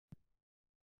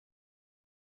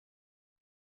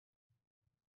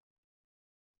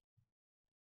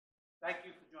Thank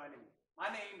you for joining me. My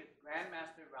name is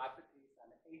Grandmaster Batiste. I'm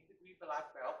an 8th-degree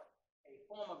black belt, a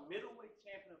former middleweight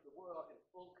champion of the world in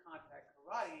full contact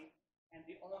karate, and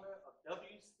the owner of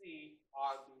WCRB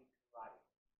Karate.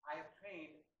 I have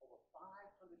trained over 500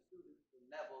 students to the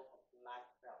level of black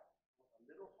belt. With a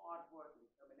little hard work and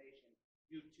determination,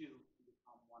 you too can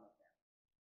become one of them.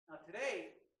 Now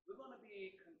today, we're going to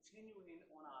be continuing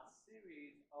on our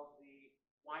series of the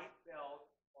white belt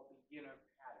or beginner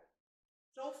pattern.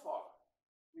 So far,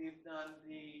 we've done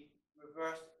the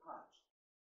reverse punch.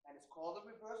 And it's called the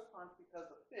reverse punch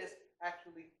because the fist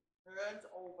actually turns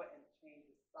over and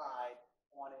changes side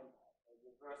on impact. It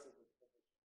reverses its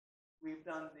position. We've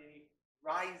done the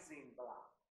rising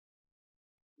block.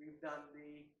 We've done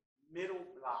the middle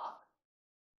block.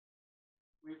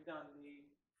 We've done the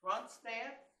front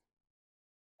stance.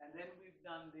 And then we've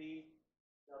done the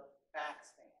back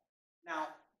stance.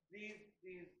 Now, these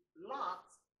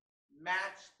blocks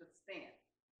match the stance.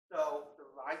 So the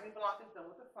rising block is done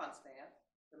with the front stance.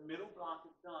 The middle block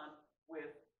is done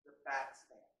with the back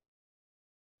stance.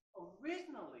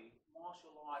 Originally,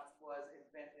 martial arts was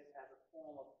invented as a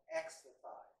form of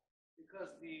exercise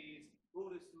because these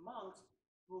Buddhist monks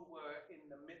who were in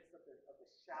the midst of the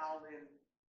Shaolin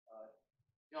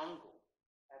jungle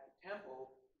at the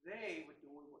temple, they were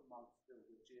doing what monks do,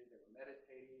 which is they were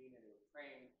meditating and they were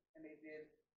praying, and they did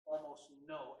almost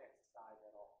no exercise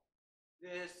at all.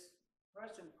 This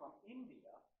person from India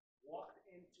walked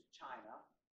into China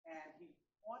and he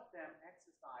taught them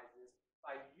exercises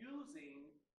by using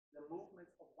the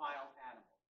movements of wild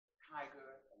animals, the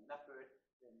tiger, the leopard,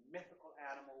 the mythical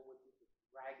animal, which is the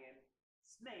dragon,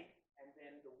 snake, and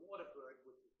then the water bird,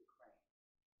 which is the crane.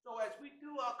 So as we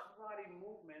do our karate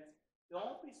movements,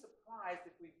 don't be surprised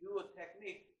if we do a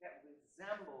technique that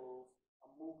resembles a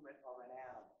movement of an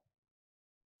animal.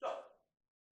 So,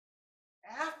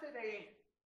 after they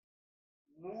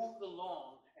moved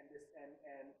along and they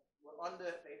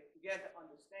began to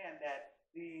understand that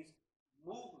these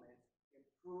movements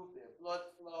improved their blood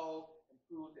flow,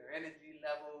 improved their energy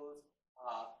levels,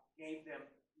 gave them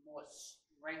more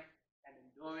strength and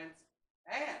endurance,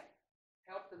 and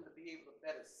helped them to be able to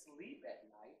better sleep at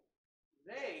night,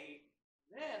 they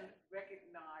then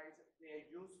recognized their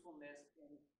usefulness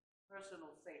in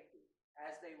personal safety.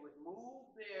 As they would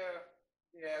move their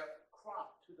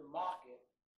crop to the market,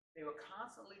 they were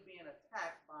constantly being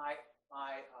attacked by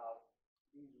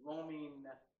these roaming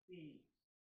thieves.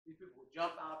 These people would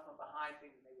jump out from behind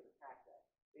things and they would attack them.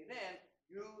 They then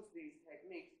used these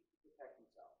techniques to protect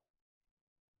themselves.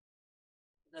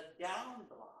 The down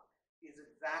block is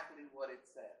exactly what it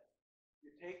says.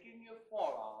 You're taking your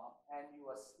forearm and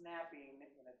you are snapping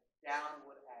in a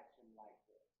downward action like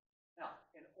this. Now,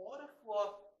 in order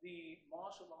for the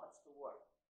martial arts to work,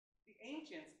 the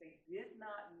ancients, they did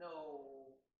not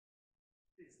know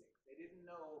physics. They didn't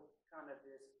know kind of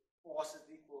this force is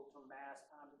equal to mass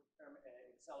times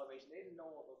acceleration. They didn't know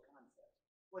all those concepts.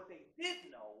 What they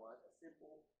did know was a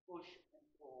simple push and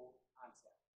pull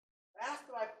concept.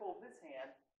 Faster I pull this hand,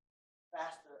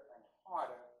 faster and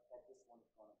harder that this one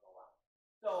is going to go out.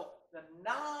 So the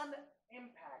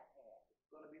non-impact hand is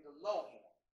going to be the low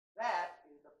hand. That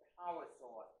is the power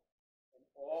source in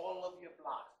all of your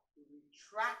blocks. The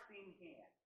retracting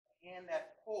hand, the hand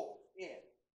that pulls in,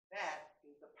 that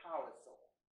is the power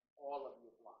source in all of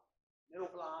your blocks.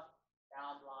 Middle block,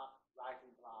 down block,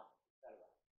 rising block, etc.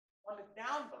 On the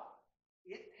down block,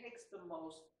 it takes the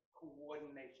most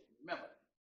coordination. Remember,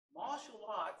 martial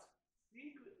arts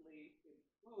secretly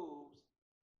improves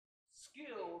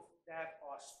skills that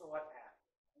are sought after.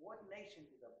 Coordination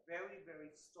is a very, very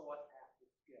sought after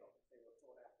skill. They were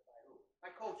sought after by who?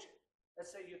 By coaching.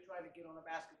 Let's say you're trying to get on a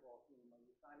basketball team or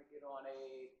you're trying to get on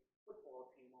a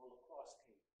football team or lacrosse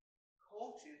team.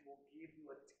 Coaches will give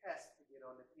you a test to get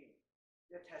on the team.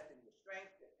 They're testing your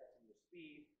strength, they're testing your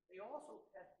speed. They also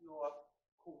test your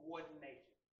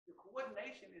coordination. Your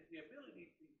coordination is the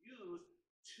ability to use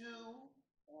two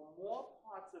or more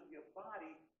parts of your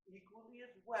body equally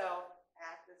as well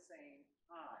at the same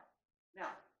time.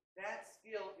 Now, that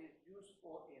skill is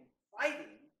useful in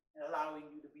fighting and allowing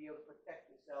you to be able to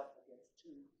protect yourself against 2,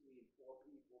 3, and 4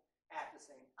 people at the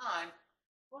same time,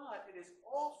 but it is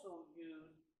also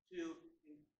used to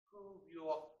improve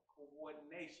your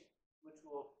coordination, which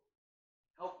will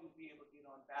help you be able to get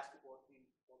on basketball teams,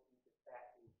 if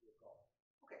that is your goal.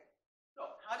 Okay,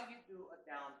 so how do you do a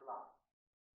down block?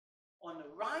 On the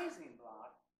rising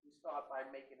block, we start by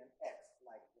making an X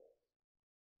like this.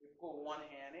 We pull one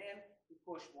hand in, we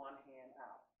push one hand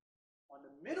out. On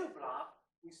the middle block,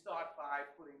 we start by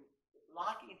putting the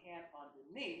blocking hand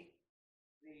underneath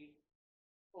the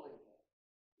pulling hand.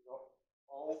 We go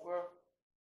over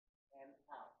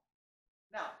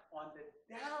on the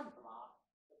down block,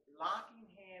 the blocking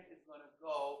hand is going to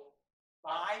go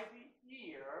by the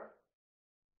ear,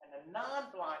 and the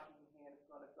non-blocking hand is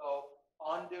going to go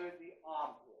under the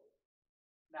armpit.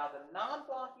 Now, the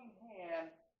non-blocking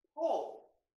hand pulls.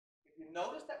 If you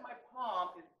notice that my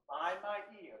palm is by my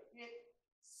ear, it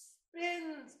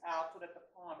spins out so that the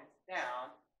palm is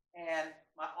down and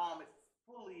my arm is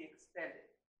fully extended.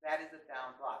 That is a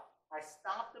down block. I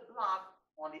stop the block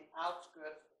on the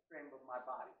outskirts of the frame of my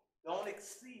body. Don't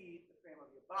exceed the frame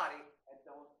of your body and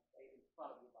don't stay in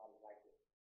front of your body like this.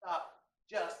 Stop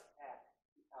just at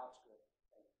the outskirts of the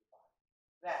frame of your body.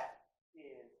 That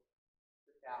is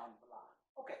the down block.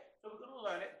 Okay, so we're going to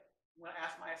learn it. I'm going to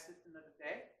ask my assistant of the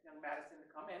day, young Madison, to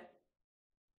come in.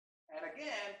 And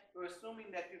again, we're assuming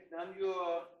that you've done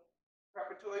your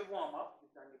preparatory warm-up,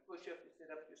 you've done your push-ups, your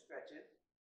sit-ups, your stretches.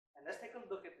 And let's take a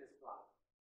look at this block.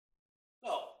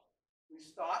 So, we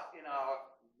start in our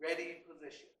ready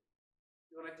position.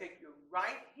 You're going to take your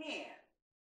right hand,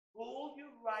 pull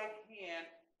your right hand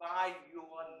by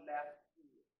your left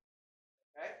ear.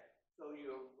 Okay? So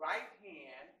your right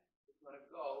hand is going to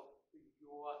go to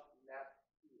your left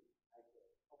ear. Like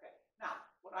this. Okay. Now,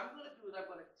 what I'm going to do is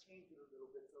I'm going to change it a little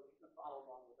bit so you can follow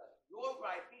along with us. Your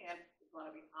right hand is going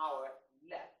to be our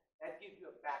left. That gives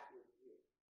you a backward view.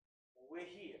 And we're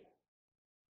here.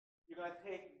 You're going to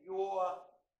take your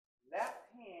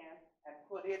left hand and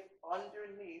put it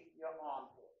underneath your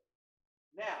armpit.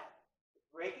 Now, to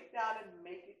break it down and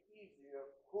make it easier,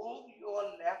 pull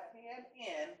your left hand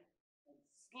in and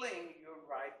sling your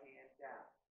right hand down.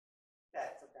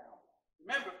 That's a down block.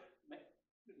 Remember,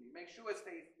 make sure it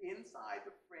stays inside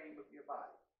the frame of your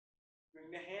body.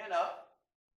 Bring the hand up,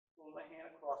 pull the hand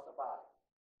across the body.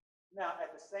 Now,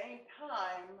 at the same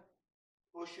time,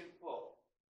 push and pull.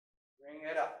 Bring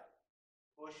it up.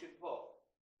 Push and pull.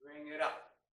 Bring it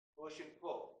up. Push and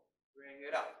pull. Bring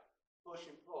it up. Push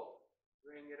and pull.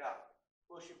 Bring it up.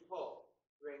 Push and pull.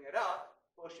 Bring it up.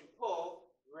 Push and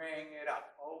pull. Bring it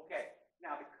up. Okay.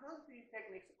 Now, because these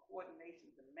techniques of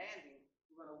coordination demanding,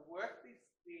 we're going to work the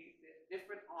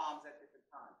different arms at different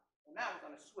times. So now we're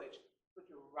going to switch. Put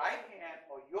your right hand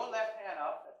or your left hand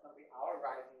up. That's going to be our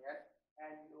right hand.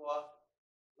 And your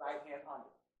right hand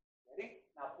under. Ready?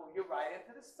 Now pull your right hand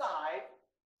to the side.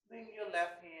 Sling your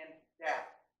left hand down.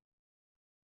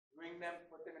 Bring them,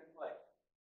 put them in place.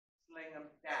 Sling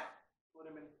them down. Put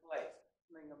them in place.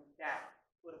 Sling them down.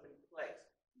 Put them in place.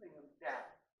 Sling them down.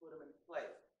 Put them in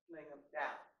place. Sling them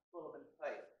down. Pull them in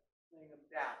place. Sling them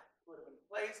down. Put them in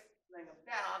place. Sling them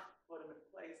down. Put them in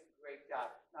place. Great job.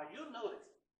 Now you'll notice,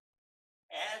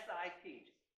 as I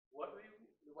teach,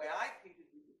 the way I teach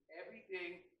is we do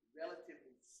everything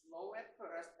relatively slow at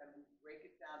first, and we break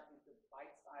it down into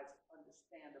bite-sized,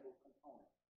 understandable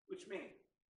components. Which means,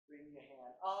 bring your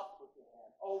hand up, put your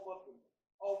hand over, bring your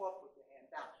hand over, put your hand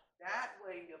down. That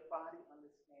way your body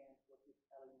understands what you're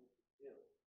telling you to do.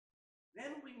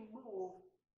 Then we move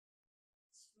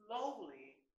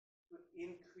slowly to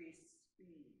increase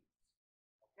speed.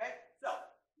 Okay? So,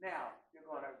 now you're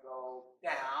going to go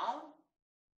down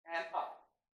and up.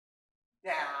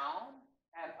 Down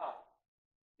and up.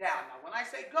 Down. Now, when I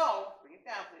say go, bring it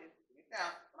down, please. Bring it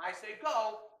down. When I say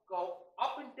go, go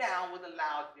up and down with a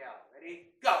loud yell.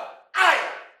 Ready? Go. Aye.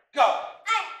 Go.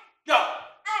 Aye. Go.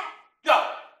 Aye. Go.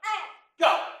 Aye. Go.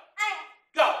 Aye.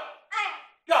 Go. Aye.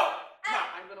 Go.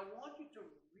 Now, I'm going to want you to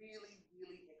really,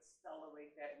 really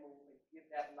accelerate that move and give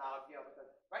that loud yell, because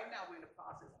right now we're in the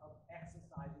process of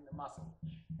exercising the muscle.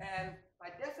 And by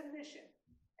definition,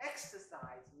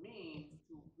 exercise means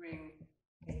to bring,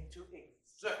 to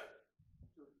exert,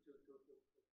 to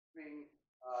bring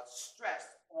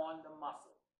stress on the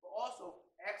muscle. But also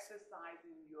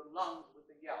exercising your lungs with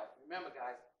the yell. Remember,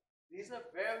 guys, these are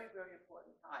very, very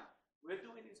important times. We're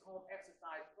doing these home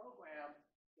exercise programs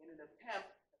in an attempt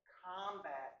to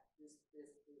combat this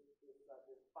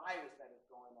virus that is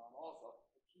going on also,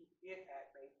 to keep it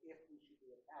at bay if we should be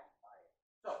attacked by it.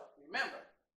 So, remember,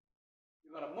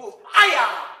 you're going to move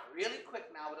really quick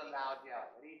now with a loud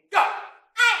yell. Ready? Go!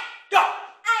 Go!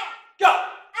 Go!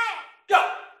 Go! Go!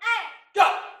 Go!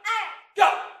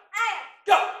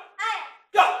 Go!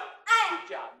 Go! Good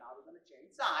job. Now we're going to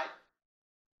change sides.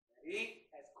 Ready?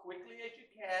 As quickly as you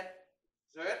can.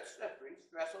 Exert, bring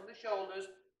stress on the shoulders.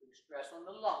 Bring stress on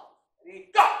the lungs.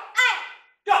 Ready? Go!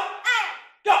 Go!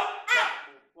 Go! Now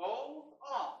move both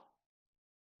arms.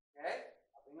 Okay?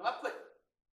 I'll bring them up quickly.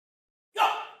 Go!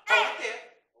 Hold it there.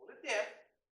 Hold it there.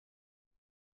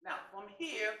 Now from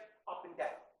here, up and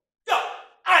down. Go!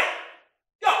 Aye!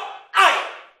 Go! Aye!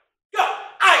 Go!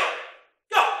 Aye!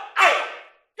 Go! Aye!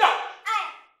 Go! Aye!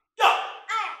 Go!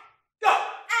 Aye! Go!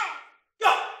 Aye!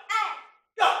 Go! Aye!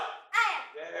 Go! Aye!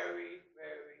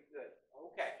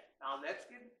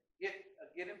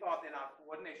 get involved in our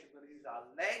coordination. We're going to use our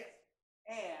legs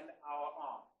and our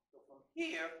arms. So from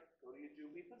here, go to your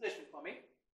June B position for me.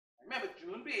 Remember,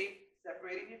 June B,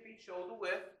 separating your feet shoulder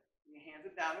width. Your hands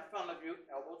are down in front of you.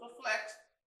 Elbows are flexed.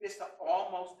 Fists are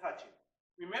almost touching.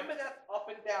 Remember that up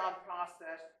and down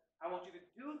process. I want you to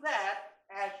do that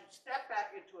as you step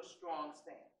back into a strong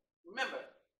stance. Remember,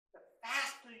 the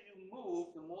faster you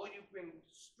move, the more you bring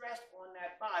stress on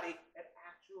that body and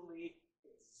actually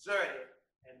exert it.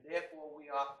 And therefore, we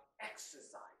are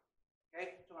exercising.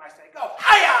 Okay? So when I say go,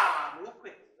 hiya! Move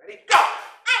quickly. Ready? Go!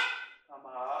 Come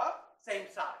up. Same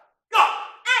side. Go!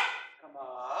 Come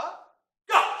up.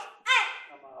 Go!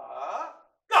 Come up.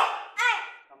 Go!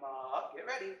 Come up. Get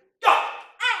ready. Go!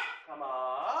 Come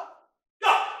up.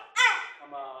 Go!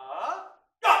 Come up.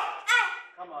 Go!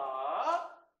 Come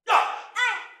up. Go!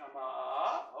 Come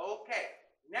up. Okay.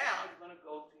 Now you're going to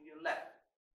go to your left.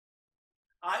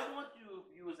 I want you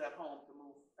viewers at home to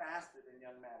move faster than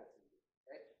young Madison did.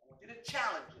 Okay? I want you to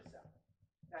challenge yourself.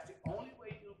 That's the only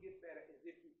way you'll get better is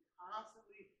if you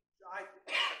constantly try to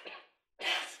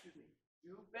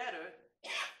do better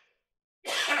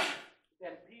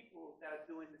than people that are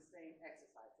doing the same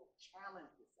exercise. So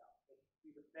challenge yourself. Be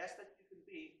the best that you can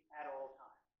be at all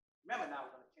times. Remember now,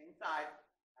 we're going to change sides.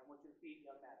 I want you to feed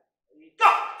young Madison. Ready? Go!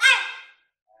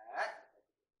 Back.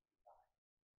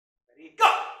 Ready? Go!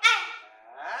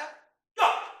 Back. Go!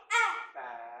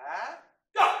 Back.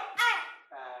 Go!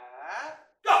 Back.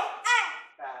 Go!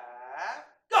 Back.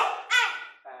 Go!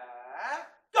 Back.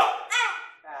 Go!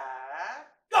 Back.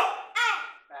 Go!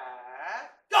 Back.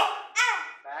 Go!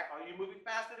 Back. Are you moving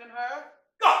faster than her?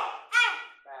 Go!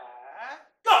 Back.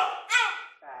 Go!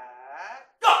 Back.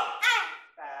 Go!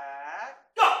 Back.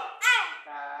 Go!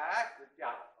 Back. Good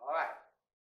job. All right.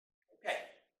 Okay.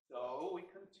 So we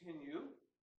continue.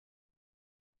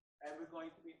 And we're going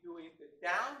to be doing the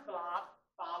down block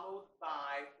followed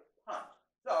by the punch.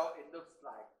 So it looks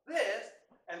like this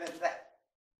and then that.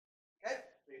 Okay?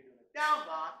 So you're doing a down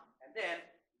block and then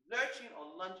lurching or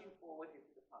lunging forward into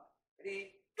the punch.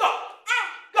 Ready? Go!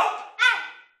 Go!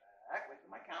 Back. Wait for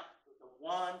my count. So it's a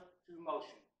 1-2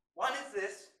 motion. 1 is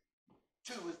this.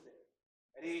 2 is this.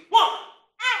 Ready? 1!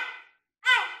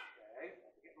 Okay. Don't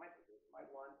forget my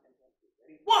 1 and then 2.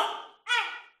 Ready? 1!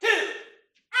 2!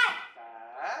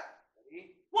 Back.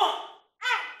 Ready? 1,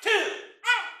 2.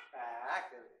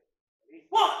 Back. There it is. Ready?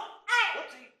 1.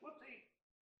 Whoopsie. Whoopsie.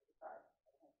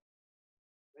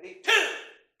 Ready? 2.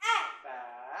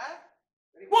 Back.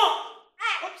 Ready? 1.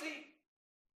 Whoopsie.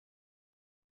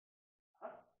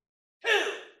 2.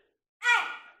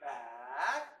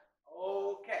 Back.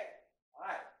 Okay. All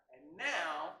right. And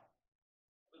now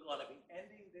we're going to be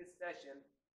ending this session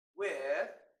with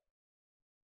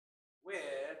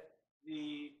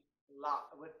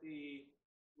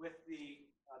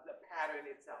the pattern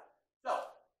itself. So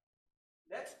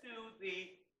let's do the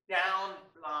down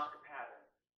block pattern.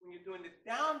 When you're doing the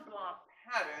down block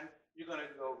pattern, you're going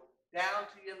to go down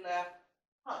to your left,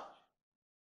 punch.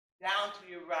 Down to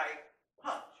your right,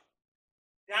 punch.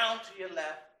 Down to your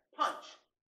left, punch.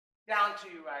 Down to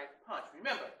your right, punch.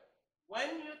 Remember,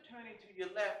 when you're turning to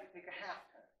your left, you take a half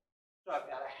turn. So I've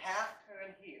got a half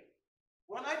turn here.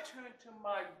 When I turn to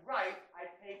my right, I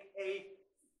take a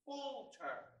full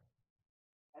turn.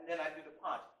 And then I do the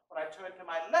punch. When I turn to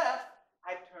my left,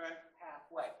 I turn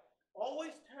halfway.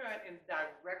 Always turn in the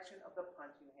direction of the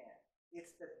punching hand.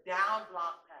 It's the down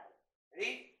block pattern.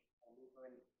 Ready? I'll move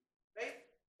her in space.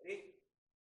 Ready?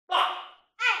 Block.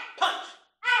 Punch.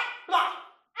 Block.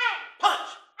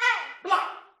 Punch. Block.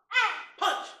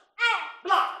 Punch.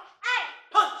 Block.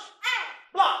 Punch.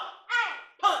 Block.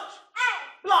 Punch.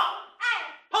 Block.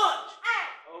 Punch.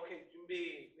 Okay,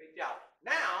 Jumbi, great job.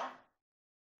 Now,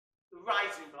 the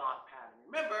rising block pattern.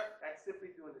 Remember, that's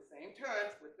simply doing the same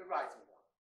turns with the rising block.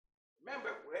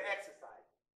 Remember, we're exercising.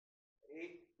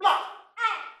 Ready? Block.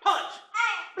 Punch.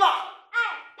 Block.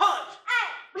 Punch.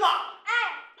 Block.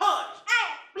 Punch.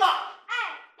 Block.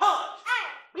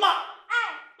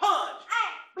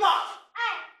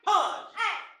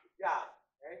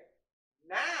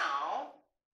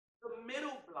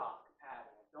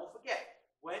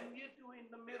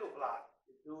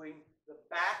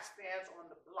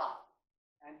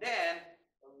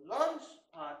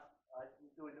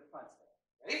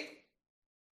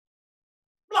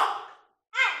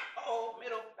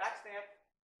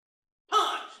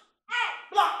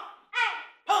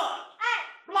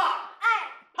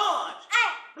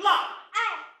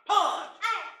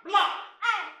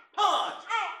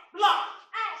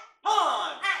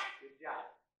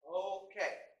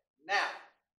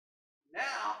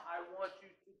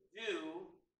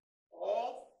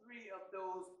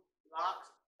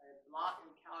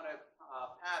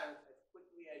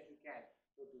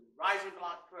 rising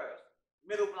block first,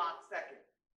 middle block second,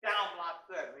 down block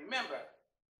third. Remember,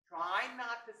 try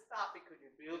not to stop because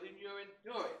you're building your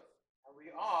endurance. And we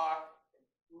are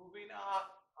improving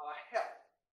our health.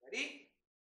 Ready?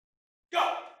 Go!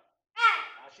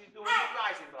 Now she's doing the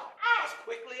rising block as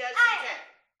quickly as she can.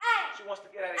 She wants to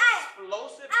get an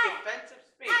explosive defensive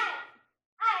speed.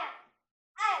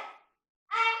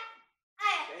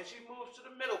 Then she moves to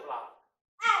the middle block.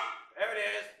 There it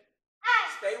is.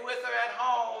 Stay with her at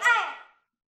home.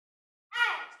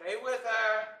 Stay with her.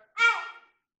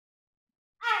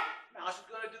 Now she's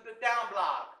going to do the down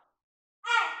block.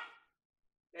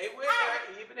 Stay with her.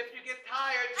 Even if you get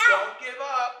tired, don't give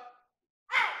up.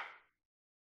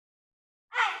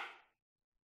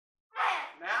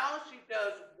 Now she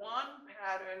does one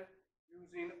pattern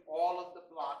using all of the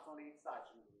blocks on each side.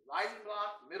 She uses rising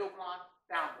block, middle block,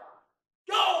 down block.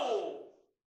 Go!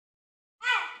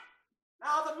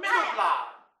 Now the middle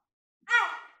block.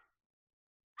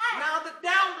 Now the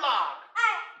down block.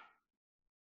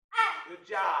 Good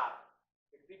job.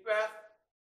 Take a deep breath.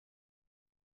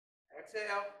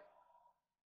 Exhale.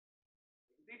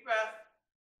 Take a deep breath.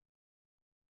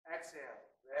 Exhale.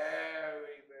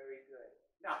 Very, very good.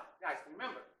 Now, guys,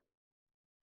 remember,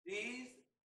 these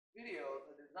videos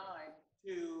are designed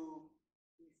to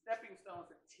be stepping stones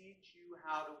to teach you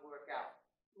how to work out.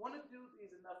 You want to do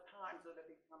these enough times so that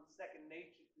it becomes second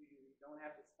nature to you. You don't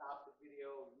have to stop the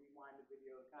video, rewind the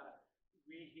video, and kind of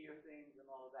rehear things and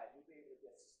all of that. You'll be able to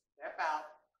just step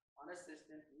out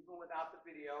unassisted, even without the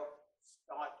video,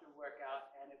 start your workout,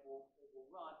 and it will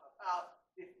run about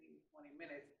 15 to 20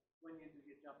 minutes when you do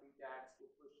your jumping jacks,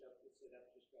 your push-ups, your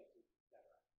sit-ups, your stretches, etc.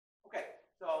 Okay,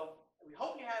 so we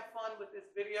hope you had fun with this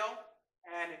video,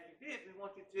 and if you did, we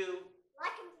want you to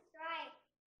like and subscribe,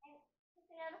 and hit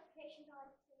the notifications on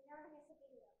so you never miss a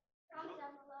video. Comment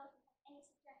down below if you have any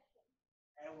suggestions.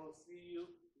 and we'll see you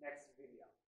next video.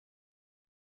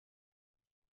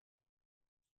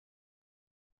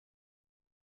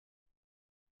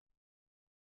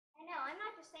 I know, I'm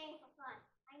not just saying it for fun.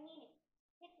 I mean it.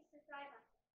 Hit the subscribe button.